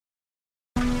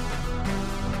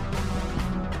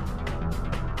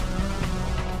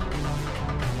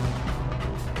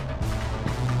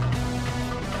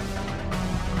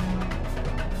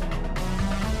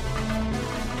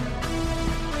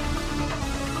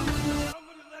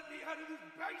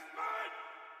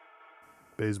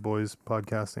Bays Boys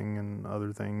podcasting and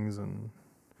other things and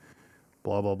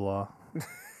blah, blah, blah.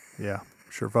 Yeah,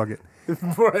 sure, fuck it.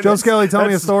 Boy, Joe Skelly, tell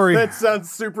me a story. That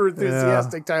sounds super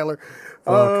enthusiastic, Tyler. Fuck,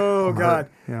 Oh, I'm God.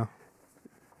 hurt. Yeah.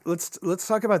 Let's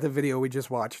talk about the video we just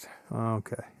watched.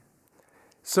 Okay.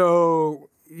 So,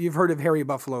 you've heard of Harry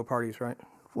Buffalo parties, right?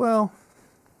 Well,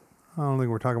 I don't think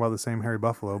we're talking about the same Harry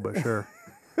Buffalo, but sure.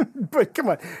 But come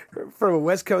on, from a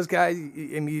West Coast guy,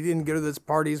 and you didn't go to those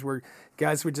parties where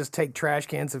guys would just take trash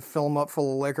cans and fill them up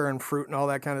full of liquor and fruit and all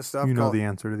that kind of stuff. You know the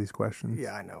answer to these questions.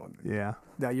 Yeah, I know. Yeah.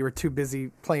 No, you were too busy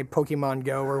playing Pokemon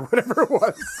Go or whatever it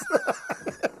was.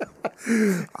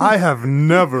 I have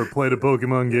never played a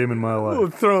Pokemon game in my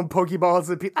life. Throwing Pokeballs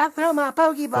at people. I throw my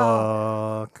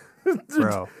Pokeball. Fuck.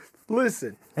 Bro.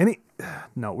 Listen.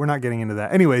 No, we're not getting into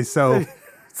that. Anyway, so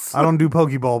I don't do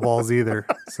Pokeball balls either.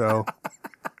 So,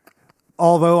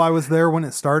 although I was there when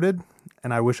it started,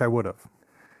 and I wish I would have.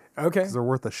 Okay. Because they're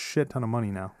worth a shit ton of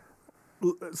money now.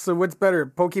 So what's better,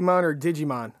 Pokemon or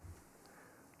Digimon?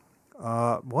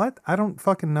 What? I don't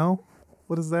fucking know.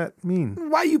 What does that mean?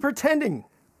 Why are you pretending?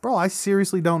 Bro, I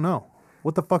seriously don't know.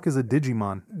 What the fuck is a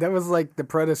Digimon? That was like the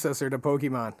predecessor to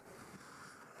Pokemon.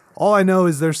 All I know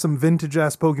is there's some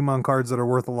vintage-ass Pokemon cards that are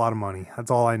worth a lot of money.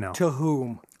 That's all I know. To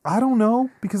whom? I don't know,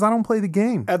 because I don't play the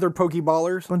game. Other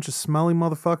Pokeballers? Bunch of smelly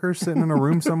motherfuckers sitting in a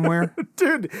room somewhere.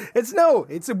 Dude, it's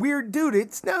a weird dude.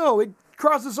 It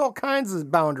crosses all kinds of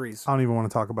boundaries. I don't even want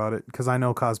to talk about it, because I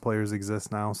know cosplayers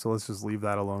exist now, so let's just leave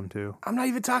that alone, too. I'm not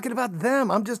even talking about them.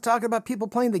 I'm just talking about people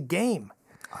playing the game.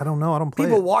 I don't know. I don't play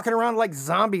People it. walking around like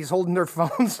zombies holding their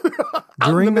phones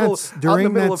During out in the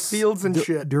middle of fields and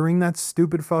shit. During that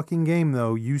stupid fucking game,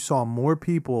 though, you saw more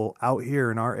people out here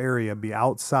in our area be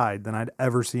outside than I'd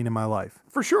ever seen in my life.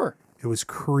 For sure. It was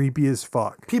creepy as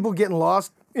fuck. People getting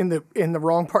lost in the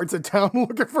wrong parts of town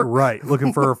looking for... Right,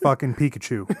 looking for a fucking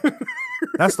Pikachu.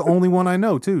 That's the only one I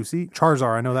know, too. See?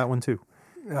 Charizard, I know that one, too.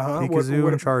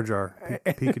 Pikachu and Charizard.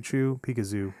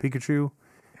 Pikachu.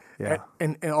 Yeah.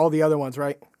 And all the other ones,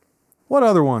 right? What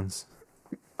other ones?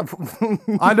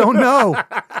 I don't know.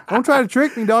 Don't try to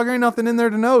trick me, dog. There ain't nothing in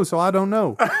there to know, so I don't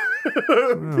know.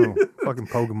 Oh, fucking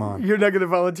Pokemon. You're not going to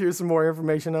volunteer some more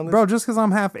information on this? Bro, just because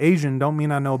I'm half Asian don't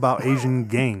mean I know about Asian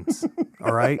games.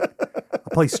 All right?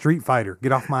 I play Street Fighter.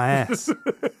 Get off my ass.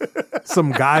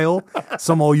 Some Guile.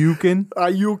 Some Oyukin.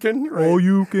 Oyukin. Right.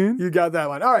 Oyukin. You got that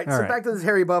one. All right, All right. back to this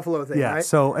Harry Buffalo thing, Yeah, right?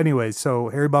 so anyways,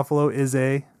 Harry Buffalo is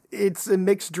a... It's a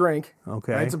mixed drink.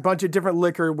 Okay. Right? It's a bunch of different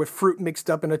liquor with fruit mixed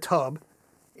up in a tub,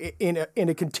 in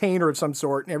a container of some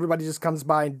sort, and everybody just comes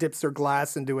by and dips their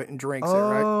glass into it and drinks it,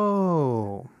 right?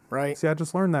 Oh. Right? See, I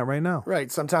just learned that right now. Right.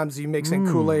 Sometimes you mix in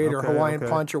Kool-Aid or okay, Hawaiian okay.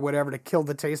 Punch or whatever to kill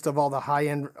the taste of all the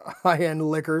high-end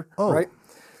liquor, Oh. right?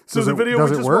 So Does the it- video does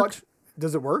we it just work? watched,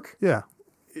 does it work? Yeah.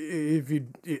 If you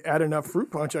add enough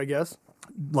fruit punch, I guess.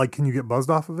 Like, can you get buzzed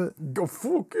off of it? Go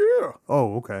fuck yeah.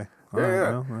 Oh, okay. All right,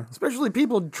 Yeah, well. especially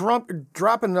people dropping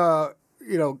Everclear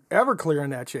in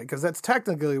that shit, because that's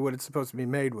technically what it's supposed to be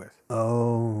made with.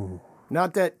 Oh.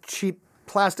 Not that cheap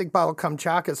plastic bottle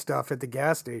Kamchatka stuff at the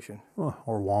gas station Oh,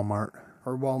 or Walmart.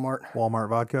 or Walmart. Walmart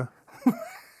vodka.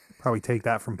 Probably take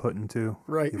that from Putin, too.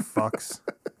 Right. You fucks.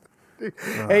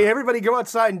 Hey, everybody go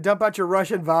outside and dump out your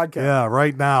Russian vodka. Yeah,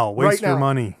 right now. Waste Right your now.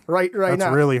 money. Right That's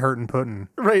now. really hurting Putin.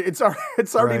 Right, it's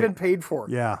already Right. been paid for.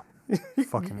 Yeah.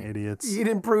 Fucking idiots. You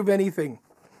didn't prove anything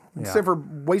except for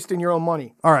wasting your own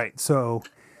money. All right, so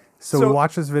we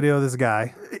watched this video of this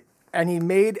guy. And he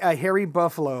made a hairy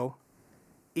buffalo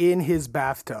in his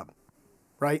bathtub,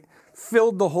 right?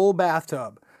 Filled the whole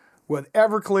bathtub with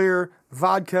Everclear,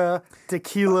 vodka,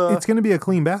 tequila, It's going to be a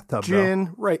clean bathtub, gin,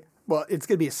 though. right? Well, it's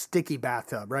going to be a sticky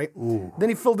bathtub, right? Ooh. Then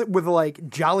he filled it with like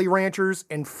Jolly Ranchers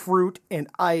and fruit and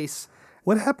ice.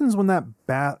 What happens when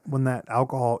that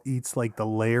alcohol eats like the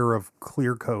layer of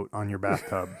clear coat on your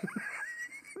bathtub?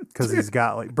 Because he's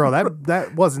got like, bro,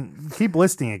 that wasn't, keep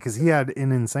listing it because he had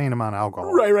an insane amount of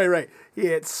alcohol. Right. He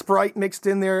had Sprite mixed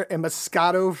in there and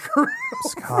Moscato for,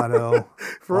 Moscato.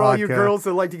 for all you vodka. girls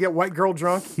that like to get white girl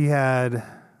drunk. He had,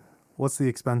 what's the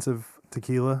expensive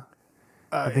tequila?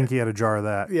 I think he had a jar of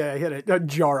that. Yeah, he had a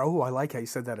jar. Oh, I like how you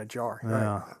said that, a jar. Yeah.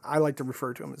 Right. I like to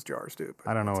refer to them as jars too.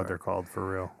 I don't know what they're called for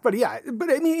real. But yeah, I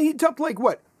mean, he dumped like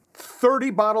what, 30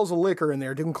 bottles of liquor in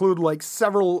there to include like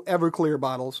several Everclear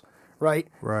bottles, right?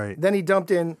 Right. Then he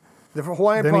dumped in the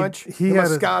Hawaiian Then Punch, he the had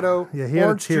Moscato, he had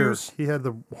orange a tier. juice. He had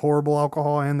the horrible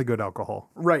alcohol and the good alcohol.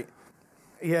 Right.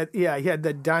 He had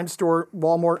the dime store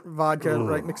Walmart vodka,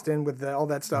 right, mixed in with all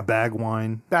that stuff. Bag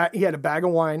wine. He had a bag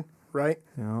of wine, right?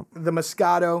 Yep. The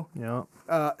Moscato, Yep.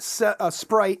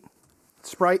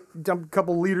 Sprite, dumped a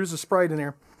couple liters of Sprite in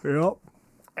there. Yep.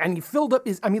 And he filled up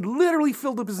literally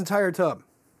filled up his entire tub,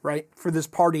 right? For this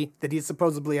party that he's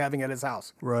supposedly having at his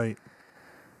house. Right.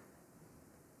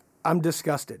 I'm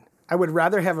disgusted. I would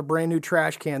rather have a brand new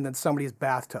trash can than somebody's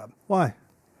bathtub. Why?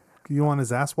 You want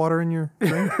his ass water in your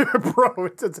drink? Bro,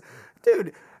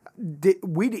 dude,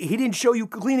 he didn't show you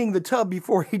cleaning the tub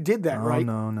before he did that, right?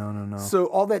 No. So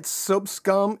all that soap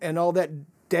scum and all that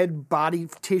dead body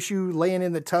tissue laying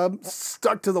in the tub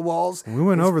stuck to the walls. We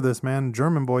went over this, man.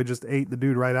 German boy just ate the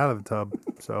dude right out of the tub.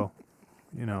 So,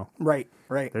 Right.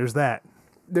 there's that.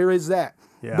 There is that.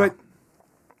 Yeah. But,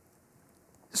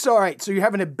 so, all right, so you're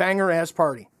having a banger-ass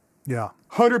party. Yeah.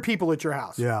 100 people at your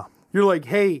house. Yeah. You're like,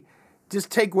 hey,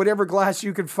 just take whatever glass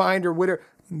you can find or whatever.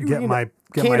 Get my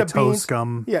toe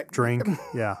scum drink.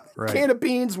 Yeah, right. Can of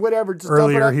beans, whatever. Just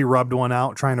Earlier, he rubbed one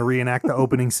out trying to reenact the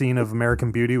opening scene of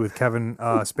American Beauty with Kevin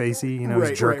Spacey.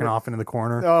 He's jerking off into the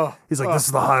corner. Oh, he's like, this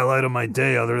is the highlight of my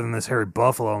day other than this hairy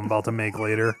buffalo I'm about to make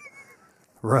later.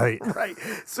 Right. Right.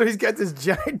 So he's got this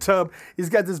giant tub. He's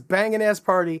got this banging-ass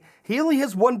party. He only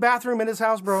has one bathroom in his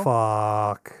house, bro.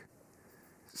 Fuck.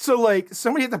 So, like,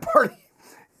 somebody at the party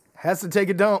has to take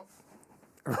a dump.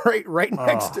 Right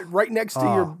next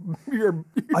to your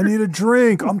I need a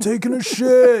drink. I'm taking a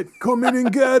shit. Come in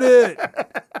and get it.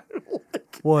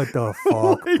 What the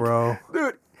fuck, bro?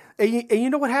 Dude, and you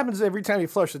know what happens every time you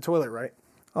flush the toilet, right?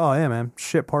 Oh, yeah, man.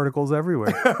 Shit particles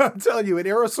everywhere. I'm telling you, it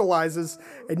aerosolizes,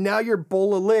 and now your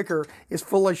bowl of liquor is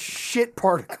full of shit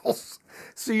particles.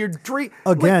 So you're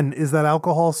Again, is that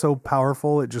alcohol so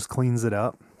powerful it just cleans it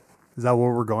up? Is that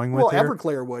what we're going with here?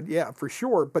 Everclear would, yeah, for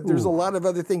sure. But there's a lot of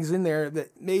other things in there that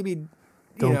maybe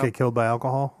don't get killed by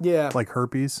alcohol. Yeah, like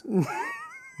herpes.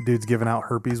 Dude's giving out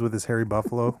herpes with his hairy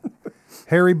buffalo.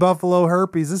 Hairy buffalo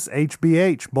herpes. This is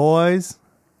HBH, boys.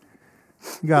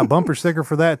 You got a bumper sticker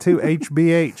for that too.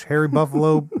 HBH, hairy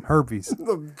buffalo herpes.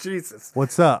 Oh, Jesus.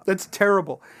 What's up? That's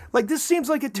terrible. Like, this seems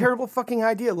like a terrible fucking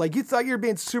idea. Like, you thought you were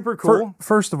being super cool.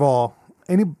 First of all,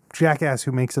 any jackass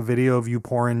who makes a video of you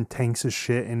pouring tanks of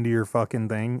shit into your fucking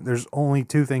thing, there's only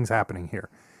two things happening here.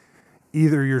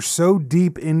 Either you're so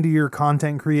deep into your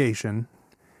content creation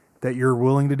that you're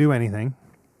willing to do anything.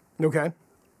 Okay.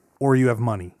 Or you have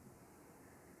money.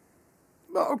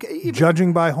 Well, okay.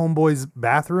 Judging by Homeboy's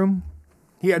bathroom,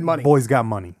 he had money. Boy's got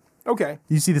money. Okay.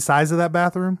 You see the size of that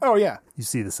bathroom? Oh, yeah. You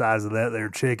see the size of that there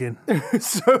chicken?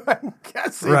 So I'm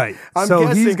guessing. Right.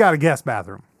 I'm he's got a guest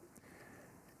bathroom.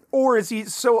 Or is he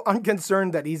so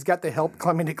unconcerned that he's got the help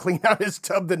coming to clean out his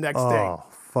tub the next day? Oh,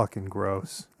 fucking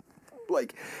gross.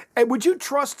 Like, and would you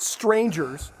trust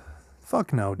strangers?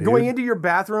 Fuck no, dude. Going into your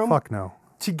bathroom? Fuck no.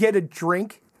 To get a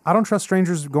drink? I don't trust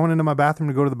strangers going into my bathroom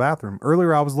to go to the bathroom.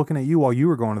 Earlier, I was looking at you while you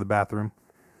were going to the bathroom.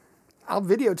 I'll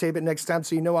videotape it next time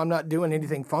so you know I'm not doing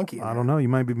anything funky. I don't know. You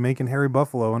might be making hairy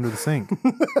buffalo under the sink.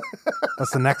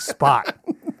 That's the next spot.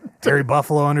 Hairy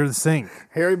buffalo under the sink.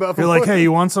 Hairy buffalo. You're like, hey,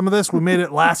 you want some of this? We made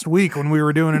it last week when we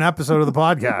were doing an episode of the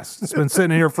podcast. It's been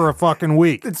sitting here for a fucking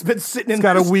week. It's been sitting in It's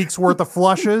got a week's worth of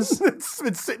flushes. It's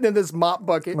been sitting in this mop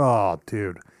bucket. Oh,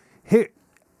 dude.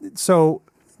 So,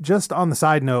 just on the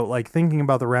side note, like thinking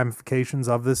about the ramifications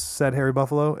of this said hairy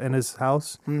buffalo and his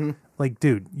house. Mm-hmm. Like,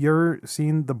 dude, you ever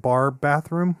seen the bar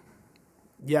bathroom?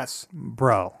 Yes.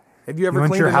 Bro. Have you ever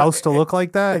want your house to look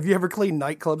like that? Have you ever cleaned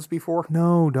nightclubs before?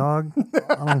 No, dog.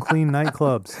 I don't clean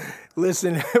nightclubs.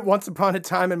 Listen, once upon a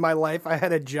time in my life, I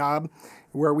had a job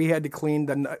where we had to clean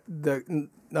the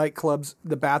nightclubs,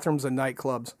 the bathrooms of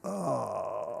nightclubs.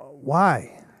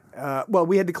 Why? Well,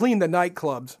 we had to clean the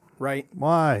nightclubs, right?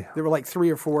 Why? There were like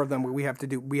 3 or 4 of them. We have to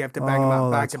bang them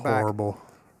out back that's to back. horrible.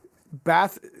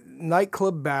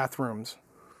 Nightclub bathrooms,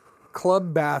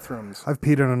 club bathrooms I've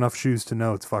peed on enough shoes to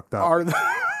know it's fucked up. are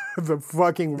the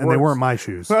fucking worst. And they weren't my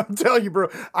shoes. I'm telling you, bro.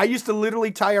 I used to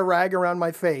literally tie a rag around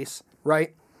my face,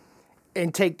 right?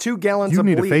 And take 2 gallons You of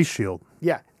need bleach. a face shield.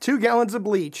 Yeah, 2 gallons of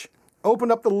bleach, open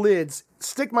up the lids,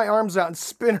 stick my arms out and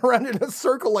spin around in a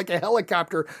circle like a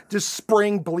helicopter, just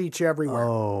spraying bleach everywhere.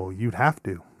 Oh, you'd have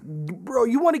to. Bro,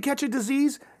 you want to catch a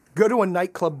disease? Go to a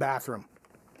nightclub bathroom.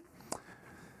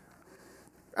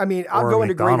 I mean, I'll go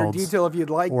into greater McDonald's. detail if you'd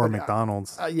like. Or but,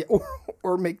 McDonald's. Yeah,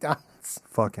 or McDonald's.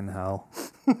 Fucking hell.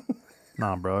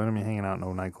 Nah, bro. I don't be hanging out in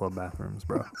no nightclub bathrooms,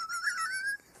 bro.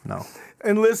 No.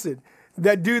 And listen,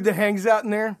 that dude that hangs out in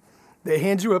there, that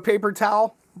hands you a paper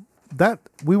towel.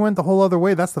 We went the whole other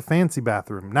way. That's the fancy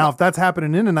bathroom. Now, if that's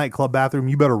happening in a nightclub bathroom,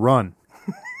 you better run.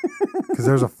 Because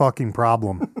there's a fucking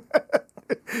problem.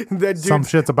 That dude, Some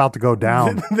shit's about to go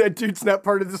down. that dude's not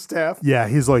part of the staff. Yeah,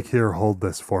 he's like, here, hold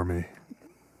this for me.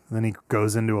 And then he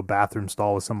goes into a bathroom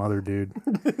stall with some other dude.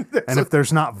 And if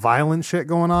there's not violent shit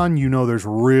going on, you know there's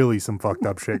really some fucked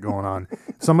up shit going on.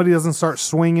 If somebody doesn't start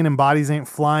swinging and bodies ain't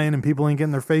flying and people ain't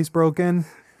getting their face broken,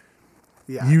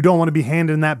 you don't want to be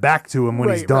handing that back to him when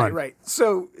he's done. Right.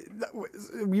 So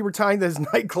we were tying this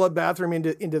nightclub bathroom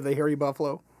into the Hairy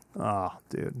Buffalo. Oh,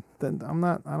 dude. Then I'm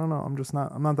not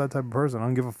that type of person. I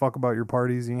don't give a fuck about your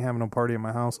parties. You ain't having no party at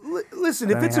my house. Listen,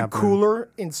 That if it's ain't a happening. cooler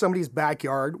in somebody's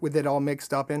backyard with it all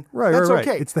mixed up in, Right, that's right.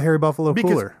 okay. It's the Hairy Buffalo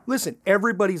because, cooler. listen,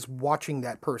 everybody's watching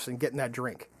that person getting that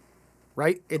drink,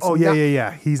 right? It's Oh, not-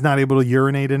 yeah. He's not able to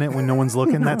urinate in it when no one's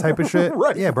looking, that type of shit.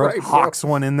 Right, yeah, bro. right, bro. Hawks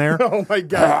one in there. Oh, my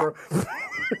God, bro.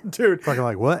 Dude, Fucking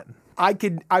like, what? I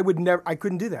couldn't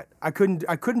do that. I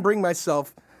couldn't bring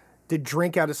myself to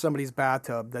drink out of somebody's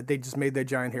bathtub that they just made their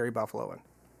giant Hairy Buffalo in.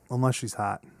 Unless she's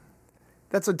hot.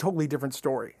 That's a totally different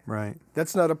story. Right.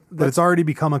 That's not a. But it's already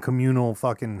become a communal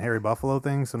fucking Hairy Buffalo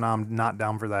thing, so now I'm not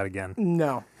down for that again.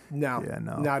 No, Yeah,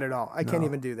 no. not at all. I can't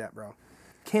even do that, bro.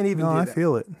 Can't even No, do I that.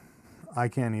 feel it. I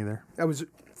can't either. I was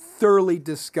thoroughly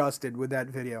disgusted with that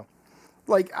video.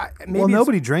 Like, maybe Well, it's-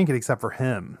 nobody drank it except for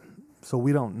him, so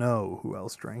we don't know who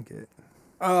else drank it.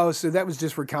 Oh, so that was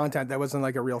just for content. That wasn't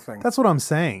like a real thing. That's what I'm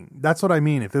saying. That's what I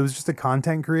mean. If it was just a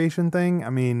content creation thing,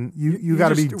 I mean, you got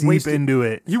to be just deep wasted- into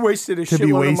it You wasted a to be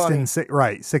shitload of money.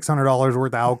 wasting $600 worth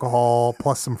of alcohol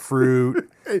plus some fruit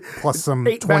plus some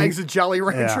 8 bags of Jolly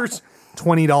Ranchers.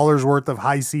 $20 worth of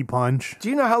high C punch. Do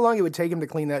you know how long it would take him to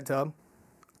clean that tub?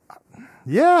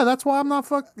 Yeah, that's why I'm not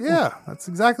Yeah, that's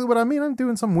exactly what I mean. I'm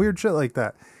doing some weird shit like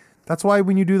that. That's why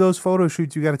when you do those photo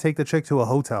shoots, you got to take the chick to a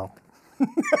hotel.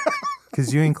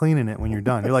 Because you ain't cleaning it when you're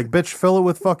done. You're like, bitch, fill it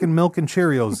with fucking milk and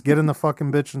Cheerios. Get in the fucking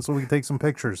bitch and so we can take some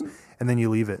pictures. And then you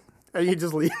leave it. And you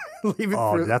just leave it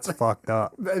Oh, for that's fucked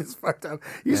up. that is fucked up.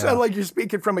 You sound like you're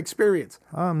speaking from experience.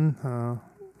 Okay.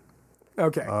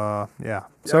 Yeah.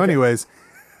 So anyways,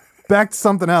 back to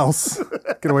something else.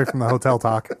 Get away from the hotel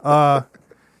talk.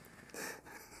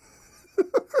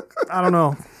 I don't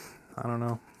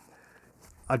know.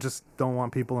 I just don't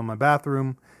want people in my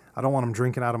bathroom. I don't want them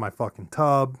drinking out of my fucking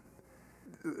tub,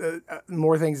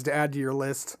 More things to add to your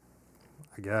list.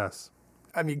 I guess.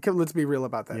 I mean, let's be real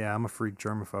about that. Yeah, I'm a freak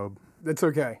germaphobe. That's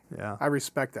okay. Yeah. I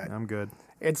respect that. I'm good.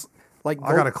 It's like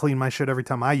I got to clean my shit every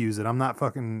time I use it. I'm not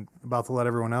fucking about to let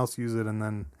everyone else use it and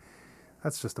then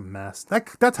that's just a mess. That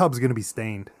tub's going to be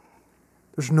stained.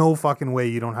 There's no fucking way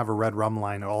you don't have a red rum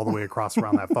line all the way across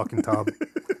around that fucking tub.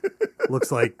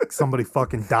 Looks like somebody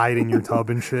fucking died in your tub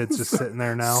and shit. It's just sitting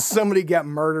there now. somebody got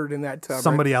murdered in that tub. right?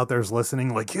 Somebody out there's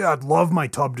listening like, yeah, I'd love my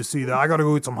tub to see that. I got to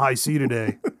go get some high C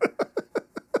today.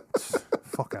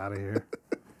 Fuck out of here.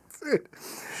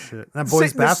 Shit. That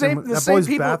boy's bathroom. That boy's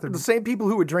bathroom. The same people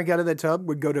who would drink out of that tub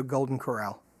would go to Golden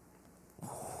Corral.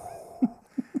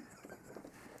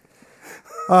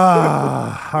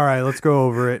 All right, let's go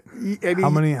over it. I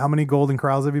mean, How many Golden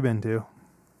Corrals have you been to?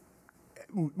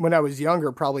 when I was younger,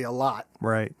 probably a lot.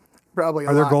 Right. Probably a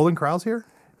Are lot. there Golden Corrals here?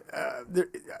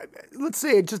 Let's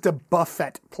say it's just a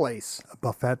buffet place. A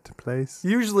buffet place?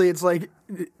 Usually it's like,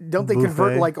 don't they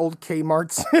convert Buffet. like old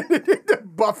Kmart's into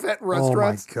buffet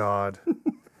restaurants? Oh my god.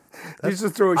 You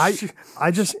just throw a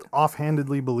I just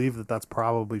offhandedly believe that that's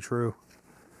probably true.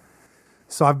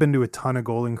 So I've been to a ton of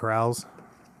Golden Corrals.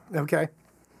 Okay.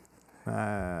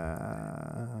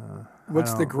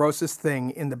 What's the grossest thing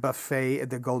in the buffet at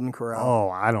the Golden Corral? Oh,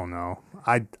 I don't know.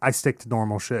 I stick to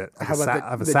normal shit. Like How about I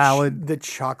have a the salad, the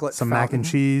chocolate some fountain? mac and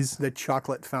cheese, The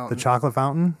chocolate fountain the chocolate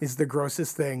fountain. is the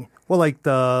grossest thing. Well, like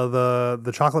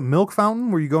the chocolate milk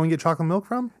fountain where you go and get chocolate milk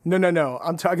from? No.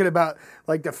 I'm talking about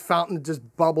like the fountain that just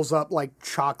bubbles up like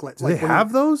chocolate. Do they when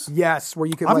have those? Yes, where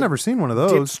you can. I've like, never seen one of dip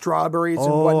those. strawberries and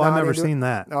Oh, whatnot. I've never into it. seen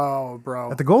that. Oh,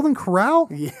 bro. At the Golden Corral?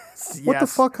 Yes. What the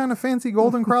fuck kind of fancy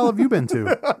Golden Corral have you been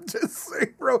to? I'm just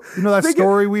saying, bro. You know that Think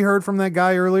story we heard from that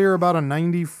guy earlier about a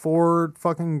 94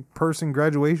 fucking person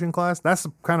graduation class? That's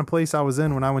the kind of place I was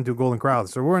in when I went to Golden Corral.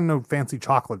 So there weren't no fancy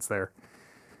chocolates there.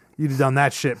 You'd have done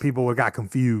that shit, people would have got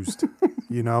confused.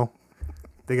 You know?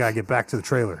 They got to get back to the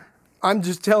trailer. I'm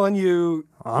just telling you,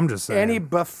 I'm just saying. any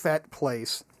buffet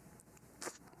place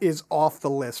is off the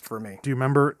list for me. Do you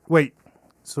remember? Wait.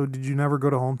 So did you never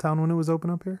go to Hometown when it was open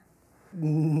up here?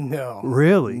 No.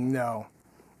 Really? No.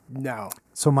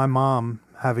 So my mom,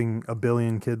 having a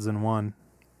billion kids in one,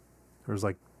 there was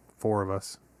like 4 of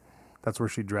us. That's where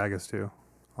she'd drag us to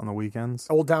on the weekends.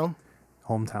 Old Town,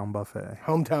 Hometown buffet.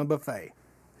 hometown buffet.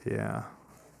 Yeah.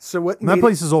 So what? And that made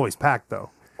place is always packed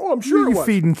though. Oh, I'm sure it You're was.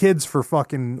 feeding kids for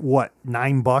fucking what,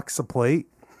 $9 a plate,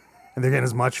 and they're getting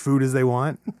as much food as they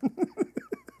want.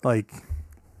 Like,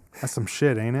 that's some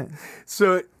shit, ain't it?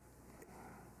 So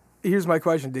Here's my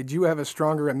question: did you have a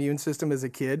stronger immune system as a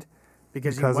kid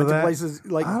because you Because went of to that? places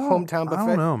like hometown buffet? I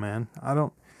don't know, man. I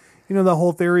don't. You know, the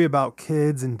whole theory about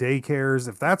kids and daycares,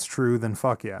 if that's true, then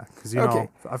fuck yeah. Because, you Okay. know,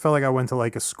 I felt like I went to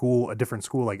like a different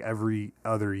school, like every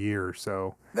other year.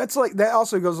 So, That's like that.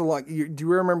 Also goes along. Do you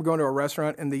remember going to a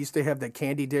restaurant and they used to have that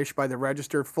candy dish by the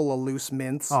register full of loose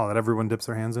mints? oh, that everyone dips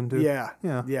their hands into? Yeah.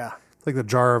 Yeah. Yeah. It's like the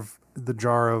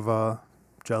jar of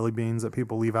jelly beans that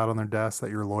people leave out on their desk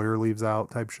that your lawyer leaves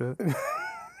out type shit.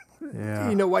 Yeah.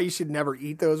 You know why you should never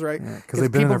eat those, right? Because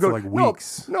they've been in there people for like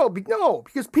weeks. No,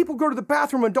 because people go to the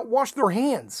bathroom and don't wash their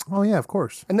hands. Oh, yeah, of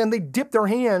course. And then they dip their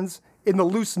hands in the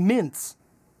loose mints.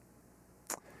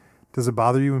 Does it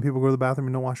bother you when people go to the bathroom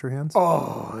and don't wash their hands?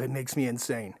 Oh, it makes me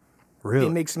insane. Really?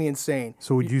 It makes me insane.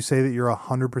 So would you say that you're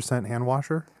 100% hand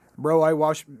washer? Bro,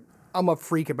 I'm a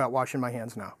freak about washing my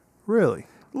hands now. Really?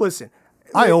 Listen,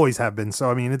 I always have been. So,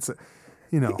 I mean, it's,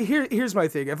 you know. here's my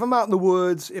thing. If I'm out in the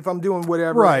woods, if I'm doing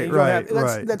whatever, Right, and you don't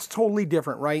right. that's totally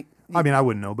different, right? I mean, I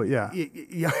wouldn't know, but yeah.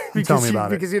 Yeah, tell me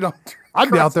about it. because you don't. I'd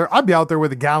be out there. I'd be out there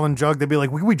with a gallon jug. They'd be like,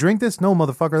 "Can we drink this?" No,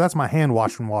 motherfucker. That's my hand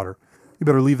washing water. You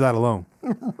better leave that alone.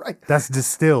 Right. That's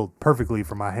distilled perfectly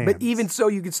from my hands. But even so,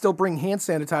 you could still bring hand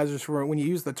sanitizers for when you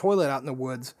use the toilet out in the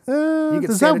woods. does could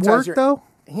that sanitize work your- though?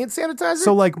 Hand sanitizer?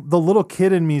 So like the little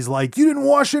kid in me's like, "You didn't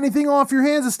wash anything off your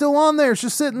hands. It's still on there. It's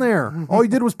just sitting there. All you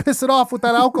did was piss it off with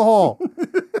that alcohol."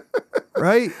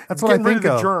 Right? That's what I getting rid think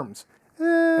of the of. germs.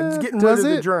 It's getting rid Does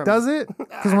of it? the germs. Does it?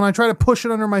 Because when I try to push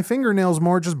it under my fingernails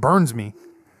more, it just burns me.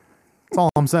 That's all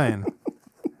I'm saying.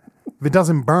 If it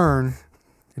doesn't burn,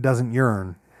 it doesn't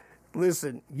yearn.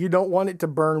 Listen, you don't want it to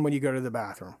burn when you go to the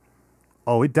bathroom.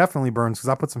 Oh, it definitely burns because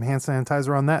I put some hand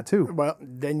sanitizer on that too. Well,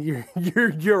 then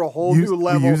you're a whole new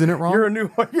level. You using it wrong?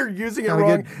 You're using it Gotta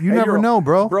wrong. get- you never know,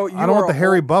 bro. You I don't want are the a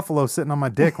hairy whole- buffalo sitting on my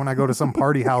dick when I go to some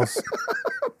party house.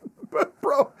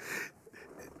 bro.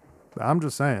 I'm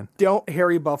just saying. Don't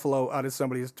hairy buffalo out of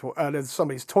somebody's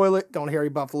toilet. Don't hairy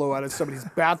buffalo out of somebody's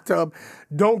bathtub.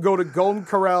 Don't go to Golden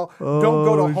Corral. Don't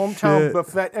go to Hometown shit.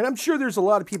 Buffet. And I'm sure there's a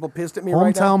lot of people pissed at me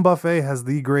right now. Hometown Buffet has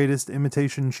the greatest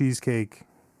imitation cheesecake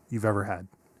you've ever had.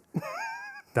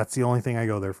 That's the only thing I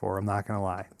go there for. I'm not gonna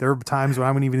lie. There are times when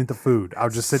I wouldn't even eat the food. I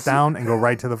would just sit down and go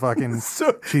right to the fucking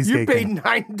So cheesecake. you paid thing.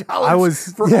 $9 I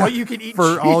was for yeah, all you could eat.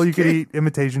 for all you could cheesecake. eat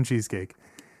imitation cheesecake.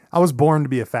 I was born to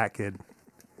be a fat kid.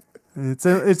 It's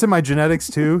in my genetics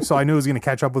too, so I knew it was going to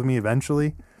catch up with me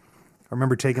eventually. I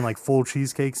remember taking like full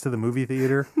cheesecakes to the movie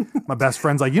theater. My best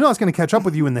friend's like, "You know, it's going to catch up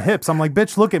with you in the hips." I'm like,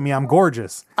 "Bitch, look at me, I'm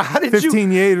gorgeous." How did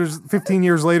 15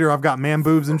 years later, I've got man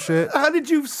boobs and shit How did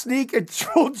you sneak a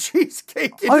full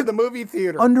cheesecake into the movie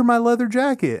theater? under my leather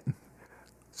jacket.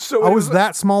 So I it was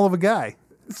that small of a guy.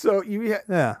 So you had,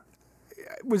 Yeah.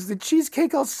 was the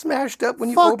cheesecake all smashed up when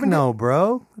you Fuck opened no,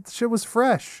 bro. That shit was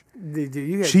fresh. it?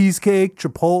 You had, Cheesecake,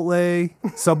 Chipotle,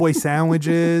 Subway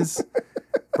sandwiches.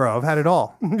 Bro, I've had it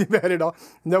all. you had it all.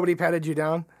 Nobody patted you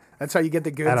down. That's how you get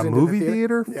the goods At a into movie the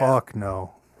theater? Yeah. Fuck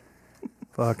no.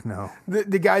 Fuck no.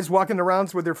 The guys walking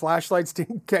around with their flashlights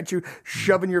to catch you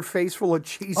shoving your face full of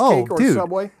cheesecake Oh, or dude.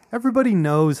 Subway. Everybody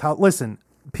knows how. Listen,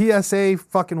 PSA,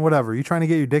 fucking whatever. You trying to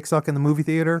get your dick sucked in the movie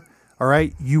theater? All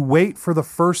right. You wait for the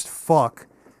first fuck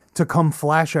to come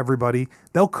flash everybody.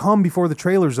 They'll come before the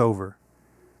trailer's over.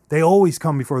 They always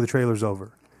come before the trailer's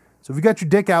over. So if you got your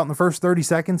dick out in the first 30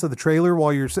 seconds of the trailer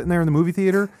while you're sitting there in the movie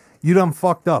theater, you done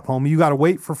fucked up, homie. You got to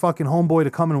wait for fucking homeboy to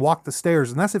come and walk the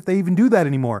stairs. And that's if they even do that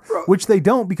anymore, which they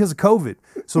don't because of COVID.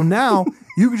 So now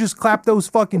you can just clap those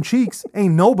fucking cheeks.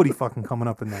 Ain't nobody fucking coming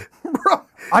up in there. Bro,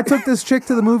 I took this chick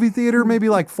to the movie theater maybe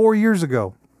like 4 years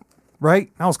ago,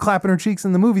 right? I was clapping her cheeks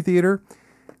in the movie theater.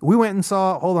 We went and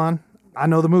saw, hold on, I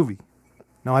know the movie.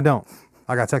 No, I don't.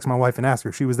 I got to text my wife and ask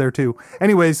her. She was there too.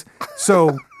 Anyways,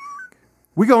 so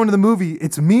we go into the movie.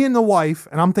 It's me and the wife,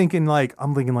 and I'm thinking like,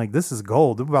 this is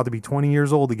gold. I'm about to be 20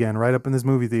 years old again, right up in this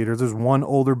movie theater. There's one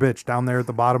older bitch down there at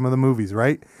the bottom of the movies,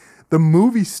 right? The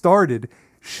movie started.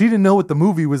 She didn't know what the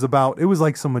movie was about. It was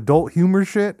like some adult humor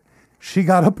shit. She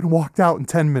got up and walked out in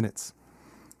 10 minutes.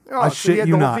 oh, I so shit you had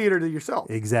you the whole not. theater to yourself.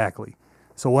 Exactly.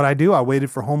 So what I do, I waited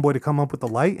for homeboy to come up with the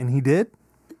light, and he did.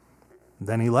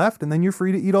 Then he left, and then you're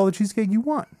free to eat all the cheesecake you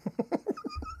want.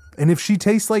 And if she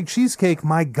tastes like cheesecake,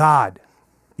 my God,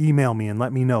 email me and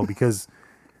let me know, because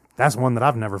that's one that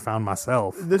I've never found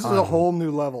myself. This is a whole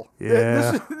new level.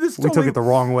 Yeah, This we took it the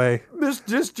wrong way.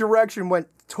 This direction went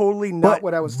totally not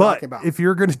what I was talking about. If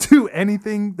you're going to do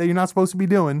anything that you're not supposed to be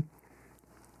doing,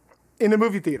 In the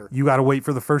movie theater. you got to wait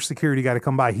for the first security guy to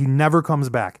come by. He never comes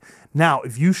back. Now,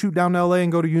 if you shoot down to LA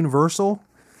and go to Universal,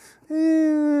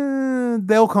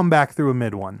 they'll come back through a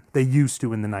mid one. They used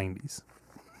to in the 90s.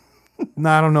 No,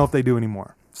 I don't know if they do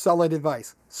anymore. Solid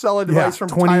advice. Solid advice from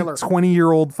 20, Tyler.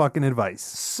 20-year-old fucking advice.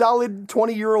 Solid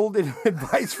 20-year-old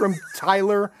advice from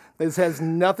Tyler. This has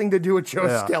nothing to do with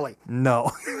Joe Skelly.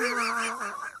 No.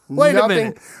 Wait a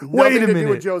minute. Wait a Nothing to do minute.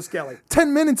 with Joe Skelly.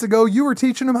 10 minutes ago, you were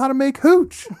teaching him how to make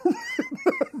hooch.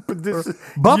 But this is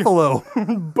Buffalo.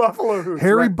 Buffalo hooch.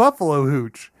 Hairy right? buffalo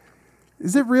hooch.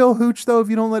 Is it real hooch, though, if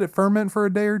you don't let it ferment for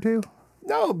a day or two?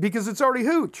 No, because it's already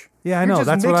hooch. Yeah, I You're know. just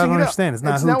That's what I mixing don't it up. understand. It's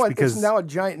not It's hooch now because... it's now a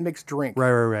giant mixed drink.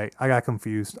 Right. I got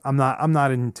confused. I'm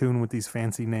not in tune with these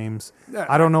fancy names. Yeah.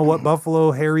 I don't know what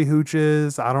buffalo hairy hooch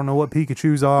is. I don't know what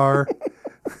Pikachus are.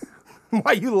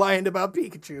 Why you lying about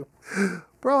Pikachu?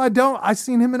 Bro, I don't. I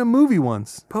seen him in a movie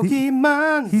once.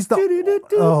 Pokemon. He's the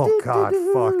oh god,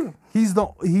 fuck.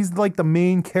 He's like the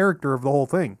main character of the whole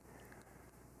thing.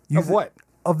 Of what?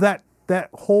 Of that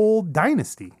whole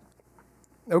dynasty.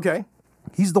 Okay.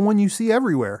 He's the one you see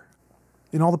everywhere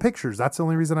in all the pictures. That's the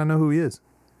only reason I know who he is.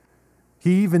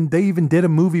 They even did a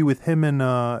movie with him and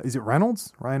is it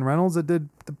Reynolds? Ryan Reynolds that did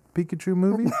the Pikachu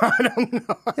movie? I don't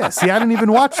know. Yeah, see, I didn't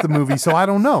even watch the movie, so I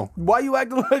don't know. Why you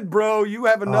acting like, bro? You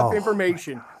have enough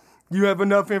information. You have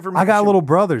enough information. I got little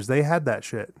brothers. They had that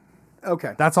shit.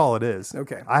 Okay. That's all it is.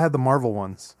 Okay. I had the Marvel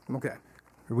ones. Okay.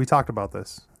 We talked about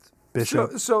this.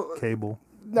 Bishop, So Cable.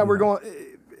 now we're going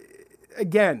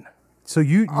again. So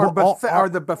you Are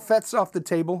the buffets off the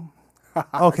table?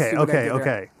 okay, See what I did there?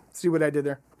 okay. See what I did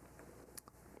there?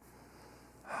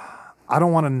 I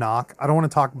don't want to knock. I don't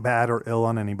want to talk bad or ill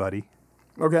on anybody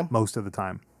Okay. most of the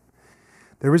time.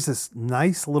 There was this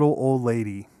nice little old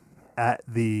lady at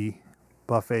the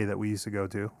buffet that we used to go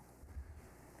to.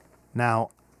 Now,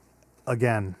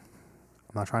 again,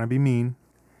 I'm not trying to be mean,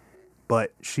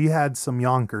 but she had some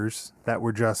yonkers that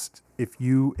were just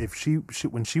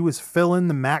when she was filling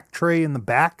the mac tray in the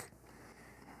back,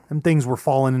 them things were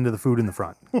falling into the food in the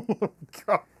front.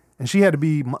 And she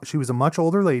was a much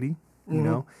older lady, you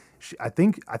know. I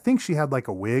think she had like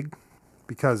a wig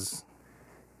because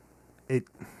it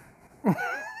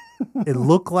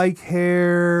looked like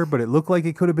hair, but it looked like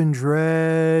it could have been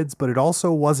dreads, but it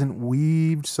also wasn't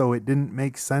weaved, so it didn't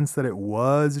make sense that it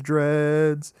was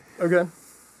dreads. Okay.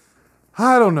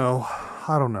 I don't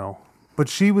know. But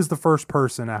she was the first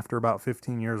person after about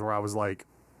 15 years where I was like,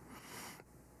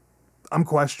 I'm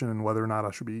questioning whether or not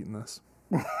I should be eating this.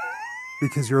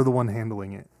 Because you're the one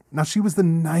handling it. Now, she was the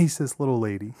nicest little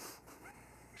lady.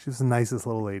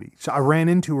 I ran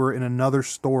into her in another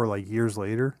store like years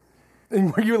later.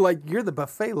 And were you like, you're the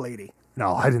buffet lady?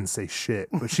 No, I didn't say shit.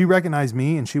 But she recognized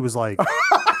me and she was like,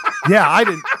 yeah, I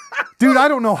didn't. Dude, I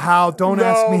don't know how. Don't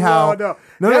ask me how. No.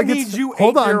 No, That it gets- means you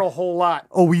hold ate on. there a whole lot.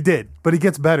 Oh, we did. But it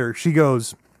gets better. She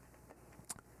goes,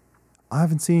 I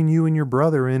haven't seen you and your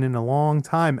brother in a long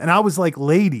time. And I was like,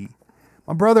 lady,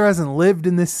 my brother hasn't lived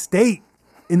in this state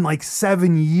in like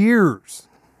 7 years.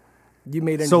 You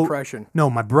made an impression. No,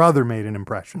 my brother made an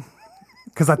impression.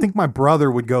 Because I think my brother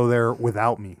would go there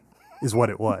without me, is what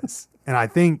it was. And I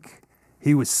think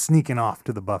he was sneaking off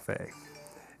to the buffet.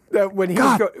 When he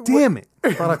God was damn it.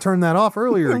 I thought I turned that off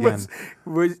earlier again.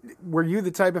 Were you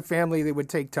the type of family that would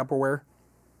take Tupperware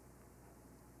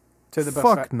to the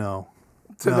buffet? Fuck no.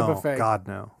 To the No, buffet. God,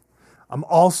 no. I'm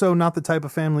also not the type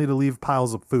of family to leave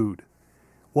piles of food.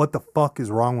 What the fuck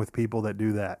is wrong with people that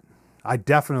do that? I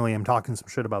definitely am talking some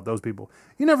shit about those people.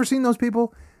 You never seen those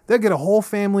people? They'll get a whole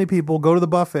family of people, go to the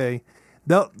buffet.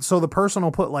 So the person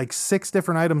will put like 6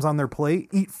 different items on their plate,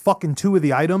 eat fucking 2 of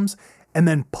the items, and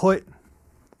then put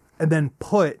the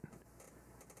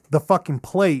fucking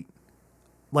plate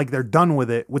like they're done with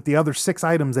it with the other 6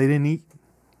 items they didn't eat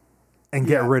and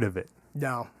get Yeah. rid of it.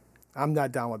 No, I'm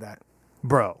not down with that.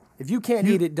 Bro. If you can't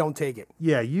eat it, don't take it.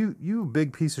 Yeah, you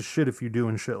big piece of shit if you're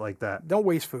doing shit like that. Don't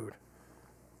waste food.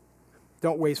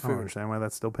 Don't waste I don't food. understand why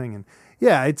that's still pinging.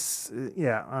 Yeah, I don't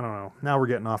know. Now we're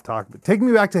getting off topic. But take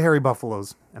me back to Hairy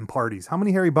Buffaloes and parties. How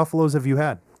many Hairy Buffaloes have you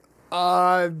had?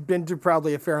 I've been to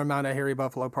probably a fair amount of Hairy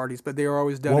Buffalo parties, but they were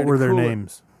always done. What in a were their cooler.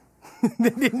 names? They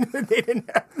didn't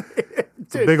have.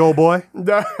 The big old boy?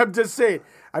 No, I'm just saying.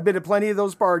 I've been to plenty of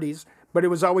those parties, but it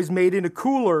was always made in a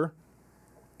cooler.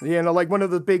 You know, like one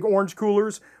of the big orange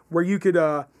coolers where you could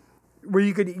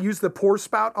use the pour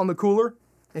spout on the cooler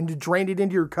and to drain it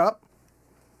into your cup.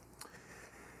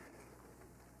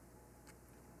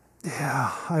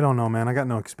 Yeah, I don't know, man. I got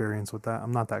no experience with that.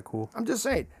 I'm not that cool. I'm just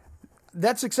saying.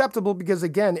 That's acceptable because,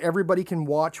 again, everybody can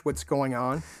watch what's going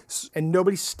on and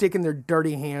nobody's sticking their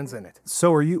dirty hands in it.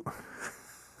 So are you...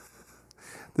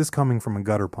 This coming from a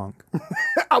gutter punk.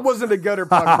 I wasn't a gutter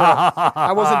punk, bro.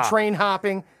 I wasn't train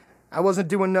hopping. I wasn't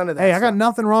doing none of that Hey, stuff. I got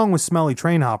nothing wrong with smelly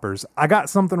train hoppers. I got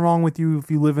something wrong with you if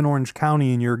you live in Orange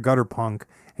County and you're a gutter punk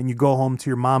and you go home to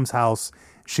your mom's house.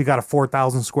 she got a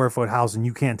 4,000 square foot house and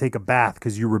you can't take a bath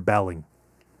because you're rebelling.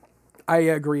 I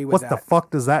agree with What that. the fuck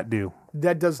does that do?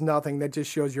 That does nothing. That just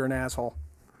shows you're an asshole.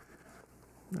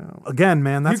 Again,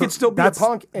 man, that's You could still be a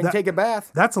punk and that- take a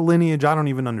bath. That's a lineage I don't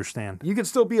even understand. You could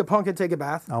still be a punk and take a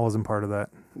bath. I wasn't part of that.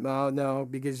 No,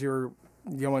 because you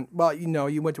went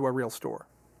to a real store.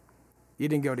 You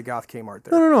didn't go to Goth Kmart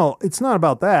there. No. It's not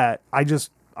about that. I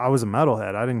was a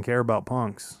metalhead. I didn't care about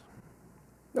punks.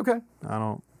 Okay.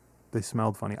 They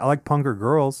smelled funny. I like punker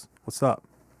girls. What's up?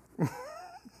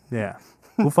 Yeah.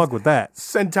 We'll fuck with that.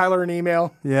 Send Tyler an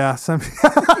email. Yeah.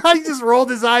 He just rolled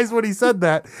his eyes when he said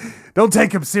that. Don't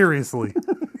take him seriously.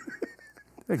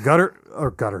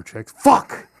 Gutter chicks.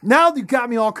 Fuck. Now you got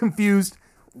me all confused.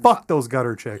 Fuck those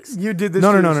gutter chicks. You did this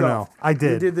No. to yourself. I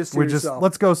did. You did this to We're yourself.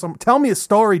 Let's go tell me a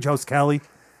story, Jose Kelly.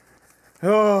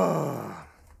 Oh.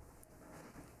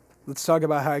 Let's talk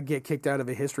about how I get kicked out of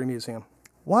a history museum.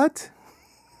 What?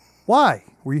 Why?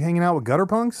 Were you hanging out with gutter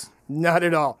punks? Not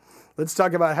at all. Let's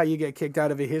talk about how you get kicked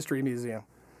out of a history museum.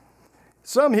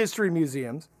 Some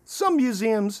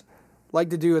museums like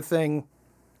to do a thing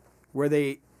where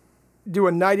they do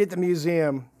a night at the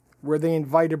museum where they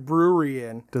invite a brewery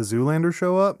in. Does Zoolander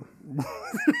show up?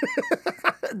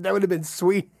 That would have been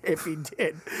sweet if he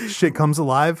did. Shit comes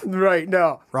alive? Right,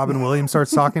 no. Robin Williams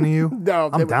starts talking to you? No.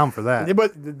 I'm down for that.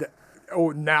 But,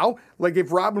 now? Like,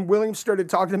 if Robin Williams started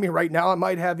talking to me right now, I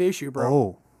might have issue, bro.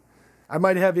 Oh. I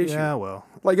might have issue. Yeah, well.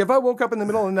 Like, if I woke up in the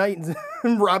middle of the night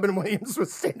and Robin Williams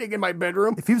was standing in my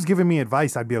bedroom. If he was giving me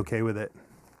advice, I'd be okay with it.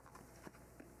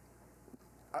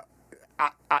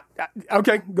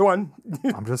 Okay, go on.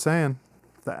 I'm just saying.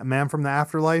 That man from the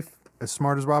afterlife, as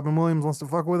smart as Robin Williams, wants to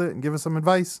fuck with it and give us some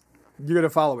advice. You're going to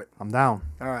follow it. I'm down.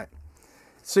 All right.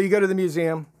 So you go to the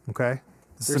museum. Okay.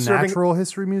 This They're is a serving- natural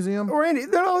history museum? Or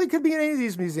it could be in any of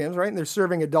these museums, right? And they're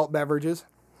serving adult beverages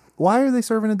Why are they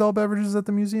serving adult beverages at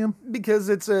the museum? because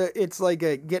it's like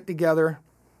a get together,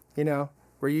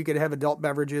 where you could have adult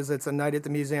beverages. It's a night at the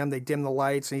museum. They dim the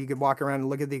lights and you could walk around and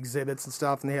look at the exhibits and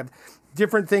stuff. And they have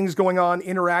different things going on,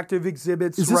 interactive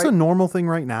exhibits. Is this right? a normal thing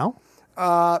right now?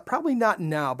 Probably not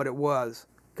now, but it was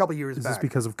a couple years Is back. this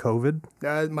because of COVID?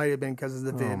 It might have been because of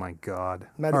the vid. Oh my God.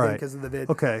 Might have All been right. because of the vid.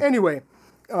 Okay. Anyway,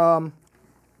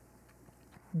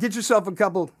 get yourself a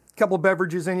couple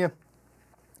beverages in you.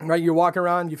 Right, you're walking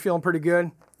around, you're feeling pretty good.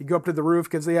 You go up to the roof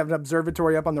because they have an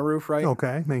observatory up on the roof, right?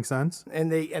 Okay, makes sense.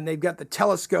 And they've got the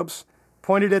telescopes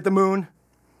pointed at the moon,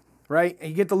 right? And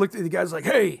you get to look at the guys like,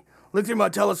 hey, look through my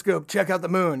telescope, check out the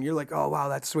moon. You're like, oh wow,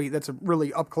 that's sweet. That's a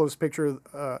really up close picture,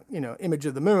 image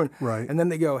of the moon. Right. And then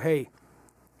they go, hey,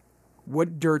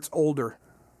 what dirt's older,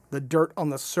 the dirt on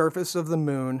the surface of the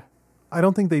moon? I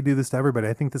don't think they do this to everybody.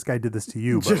 I think this guy did this to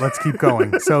you, but let's keep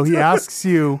going. So he asks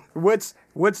you, What's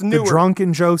the newer?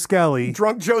 drunken Joe Skelly.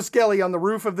 Drunk Joe Skelly on the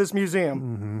roof of this museum.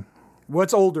 Mm-hmm.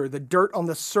 What's older, the dirt on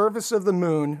the surface of the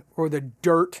moon or the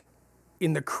dirt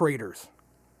in the craters?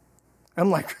 I'm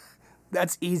like,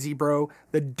 that's easy, bro.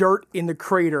 The dirt in the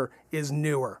crater is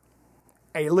newer.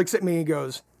 And he looks at me and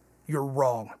goes, you're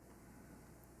wrong.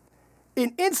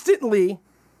 And instantly,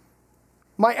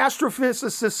 my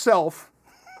astrophysicist self,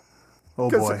 Oh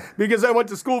boy. because I went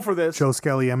to school for this, Joe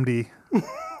Skelly, MD,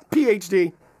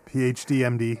 PhD,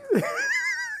 MD.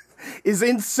 is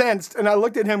incensed. And I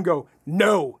looked at him and go,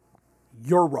 no,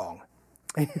 you're wrong.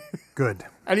 Good.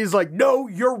 And he's like, no,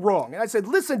 you're wrong. And I said,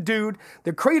 listen, dude,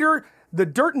 the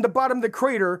dirt in the bottom of the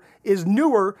crater is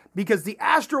newer because the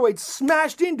asteroid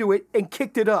smashed into it and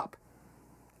kicked it up.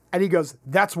 And he goes,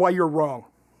 that's why you're wrong.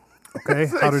 Okay,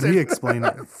 how did he explain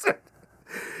it?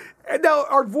 And now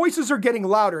our voices are getting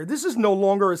louder. This is no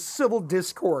longer a civil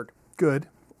discord. Good.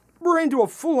 We're into a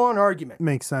full-on argument.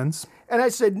 Makes sense. And I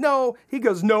said, no. He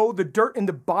goes, no, the dirt in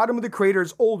the bottom of the crater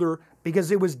is older because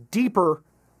it was deeper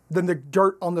than the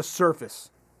dirt on the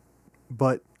surface.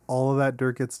 But all of that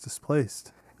dirt gets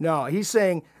displaced. No, he's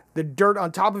saying the dirt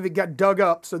on top of it got dug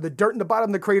up, so the dirt in the bottom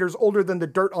of the crater is older than the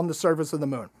dirt on the surface of the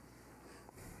moon.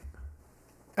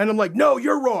 And I'm like, no,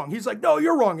 you're wrong. He's like, no,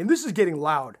 you're wrong. And this is getting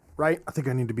loud, right? I think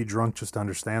I need to be drunk just to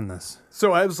understand this.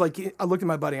 So I was like, I looked at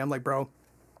my buddy. I'm like, bro,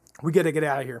 we got to get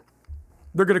out of here.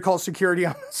 They're going to call security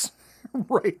on us.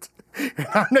 Right. And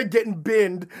I'm not getting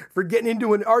binned for getting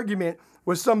into an argument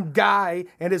with some guy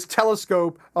and his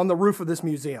telescope on the roof of this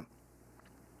museum.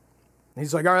 And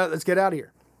he's like, all right, let's get out of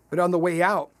here. But on the way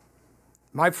out,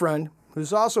 my friend,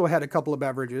 who's also had a couple of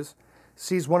beverages,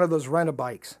 sees one of those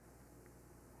rent-a-bikes.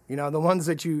 You know, the ones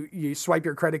that you swipe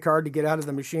your credit card to get out of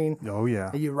the machine. Oh, yeah.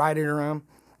 And you ride it around.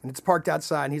 And it's parked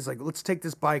outside. And he's like, let's take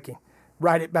this bike and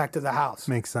ride it back to the house.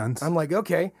 Makes sense. I'm like,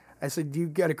 okay. I said, "Do you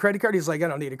got a credit card?" He's like, "I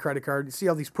don't need a credit card. You see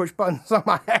all these push buttons on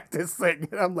my Actus thing?"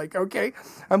 And I'm like, "Okay."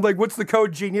 I'm like, "What's the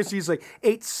code, genius?" He's like,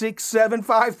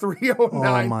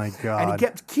 8675309. Oh my God. And he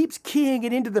keeps keying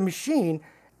it into the machine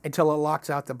until it locks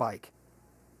out the bike.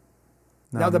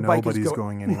 Now the bike is nobody's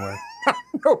going anywhere.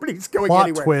 Nobody's going Plot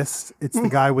anywhere. twist, it's the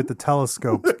guy with the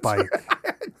telescopes bike.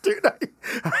 Dude,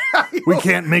 We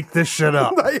can't make this shit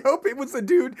up. I hope it was the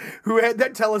dude who had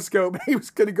that telescope. He was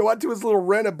going to go out to his little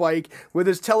rent-a-bike with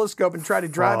his telescope and try to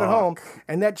drive it home,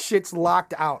 and that shit's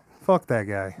locked out. Fuck that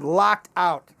guy. Locked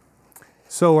out.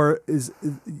 So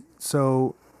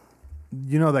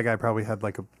you know that guy probably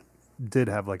did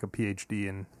have like a PhD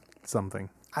in something.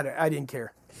 I didn't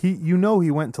care. He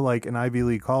went to like an Ivy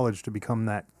League college to become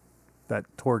that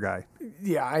tour guy.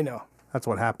 Yeah, I know. That's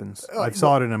what happens. I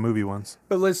saw it in a movie once.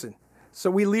 But listen,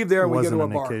 so we leave there It and we go wasn't to a a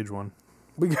Nick bar. Cage one.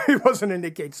 It wasn't a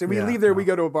Nick Cage. So we Yeah, leave there, no. we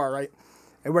go to a bar, right?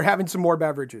 And we're having some more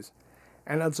beverages.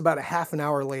 And it's about a half an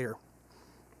hour later.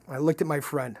 I looked at my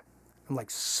friend. I'm like,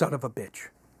 son of a bitch.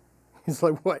 He's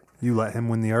like, what? You let him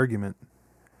win the argument.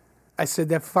 I said,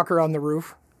 that fucker on the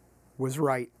roof was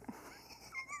right.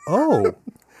 Oh.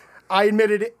 I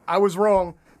admitted it. I was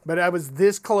wrong. But I was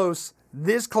this close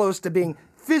to being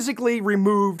physically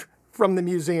removed from the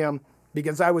museum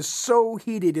because I was so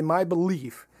heated in my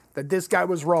belief that this guy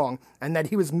was wrong and that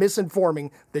he was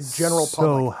misinforming the general So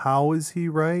public. how is he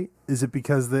right? Is it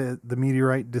because the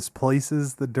meteorite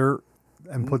displaces the dirt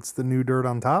and puts the new dirt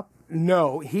on top?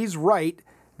 No, he's right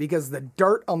because the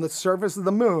dirt on the surface of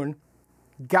the moon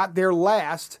got there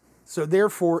last, so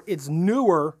therefore it's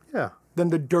newer Yeah. than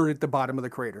the dirt at the bottom of the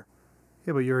crater.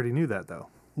 Yeah, but you already knew that though.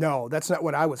 No, that's not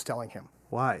what I was telling him.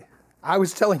 Why? I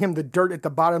was telling him the dirt at the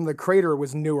bottom of the crater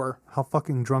was newer. How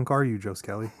fucking drunk are you, Joe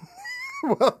Skelly?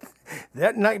 Well,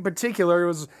 that night in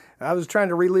particular, I was trying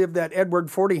to relive that Edward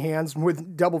 40 hands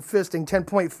with double fisting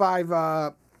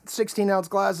 10.5 16-ounce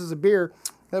glasses of beer.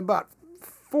 About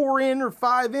 4 in or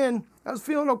 5 in, I was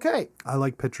feeling okay. I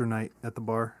like pitcher night at the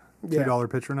bar. Yeah.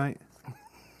 $2 pitcher night.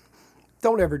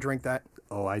 Don't ever drink that.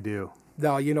 Oh, I do.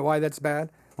 No, you know why that's bad?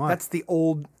 Why? That's the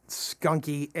old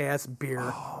skunky ass beer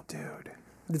Oh, dude.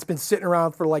 that's been sitting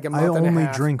around for like a I month and a only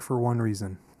half. drink for one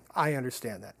reason. I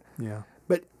understand that. Yeah.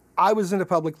 But I was in a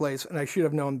public place and I should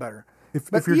have known better. If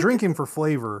But you're you- drinking for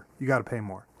flavor, you got to pay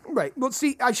more. Right. Well,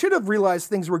 see, I should have realized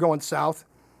things were going south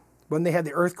when they had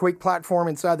the earthquake platform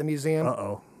inside the museum.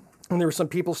 Uh-oh. And there were some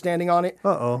people standing on it.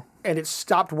 Uh-oh. And it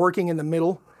stopped working in the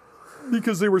middle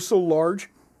because they were so large.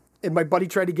 And my buddy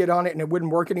tried to get on it and it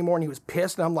wouldn't work anymore. And he was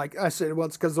pissed. And I said, well,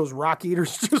 it's because those rock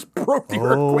eaters just broke the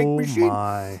earthquake machine.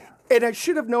 My. And I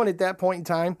should have known at that point in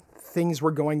time, things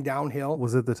were going downhill.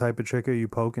 Was it the type of chica you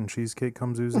poke and cheesecake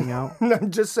comes oozing out?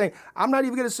 I'm just saying, I'm not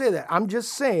even going to say that. I'm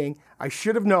just saying I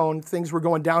should have known things were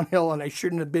going downhill and I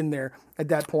shouldn't have been there at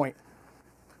that point.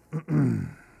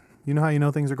 You know how you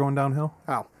know things are going downhill?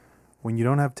 How? When you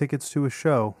don't have tickets to a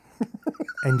show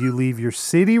and you leave your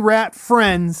city rat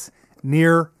friends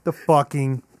near the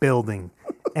fucking building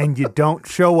and you don't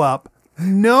show up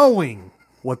knowing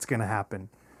what's going to happen.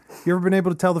 You ever been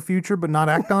able to tell the future but not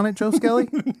act on it, Joe Skelly?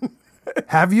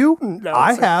 Have you? No,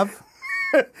 I sir. have.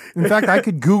 In fact, I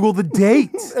could Google the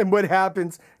date. And what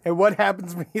happens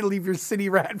when you leave your city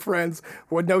rat friends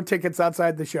with no tickets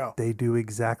outside the show? They do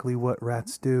exactly what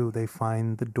rats do. They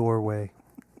find the doorway.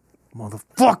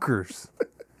 Motherfuckers.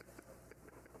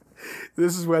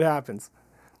 This is what happens.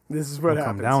 This is what I'll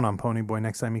happens. come down on Ponyboy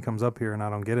next time he comes up here and I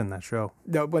don't get in that show.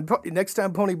 No, but next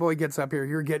time Ponyboy gets up here,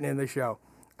 you're getting in the show.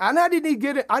 And I didn't even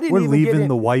get it. I didn't We're even get leaving in.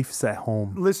 the wifes at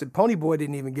home. Listen, Ponyboy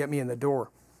didn't even get me in the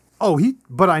door. Oh,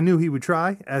 but I knew he would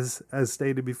try, as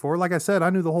stated before. Like I said,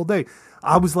 I knew the whole day.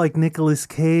 I was like Nicolas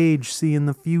Cage seeing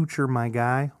the future, my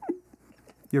guy.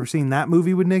 You ever seen that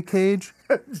movie with Nick Cage?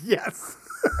 Yes.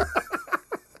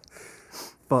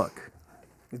 Fuck.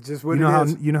 It's just what You know it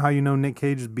is. how you know Nick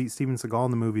Cage beat Steven Seagal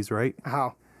in the movies, right?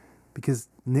 How? Because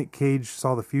Nick Cage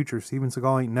saw the future. Steven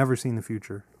Seagal ain't never seen the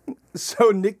future. So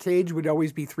Nick Cage would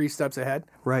always be 3 steps ahead,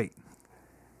 Right.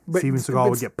 but Steven Seagal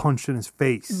would get punched in his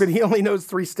face. But he only knows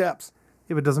 3 steps.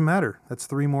 Yeah, but it doesn't matter. That's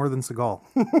 3 more than Seagal.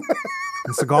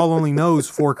 And Seagal only knows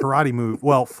 4 karate moves.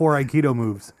 Well, 4 Aikido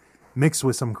moves mixed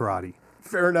with some karate.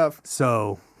 Fair enough.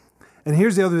 So, and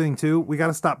here's the other thing too. We got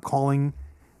to stop calling.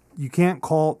 You can't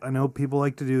call. I know people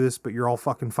like to do this, but you're all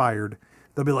fucking fired.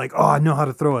 They'll be like, oh, I know how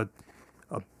to throw a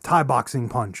Thai boxing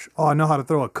punch. Oh, I know how to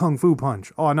throw a kung fu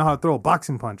punch. Oh, I know how to throw a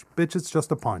boxing punch. Bitch, it's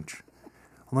just a punch.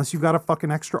 Unless you got a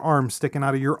fucking extra arm sticking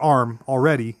out of your arm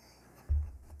already,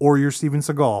 or you're Steven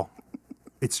Seagal,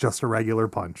 it's just a regular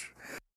punch.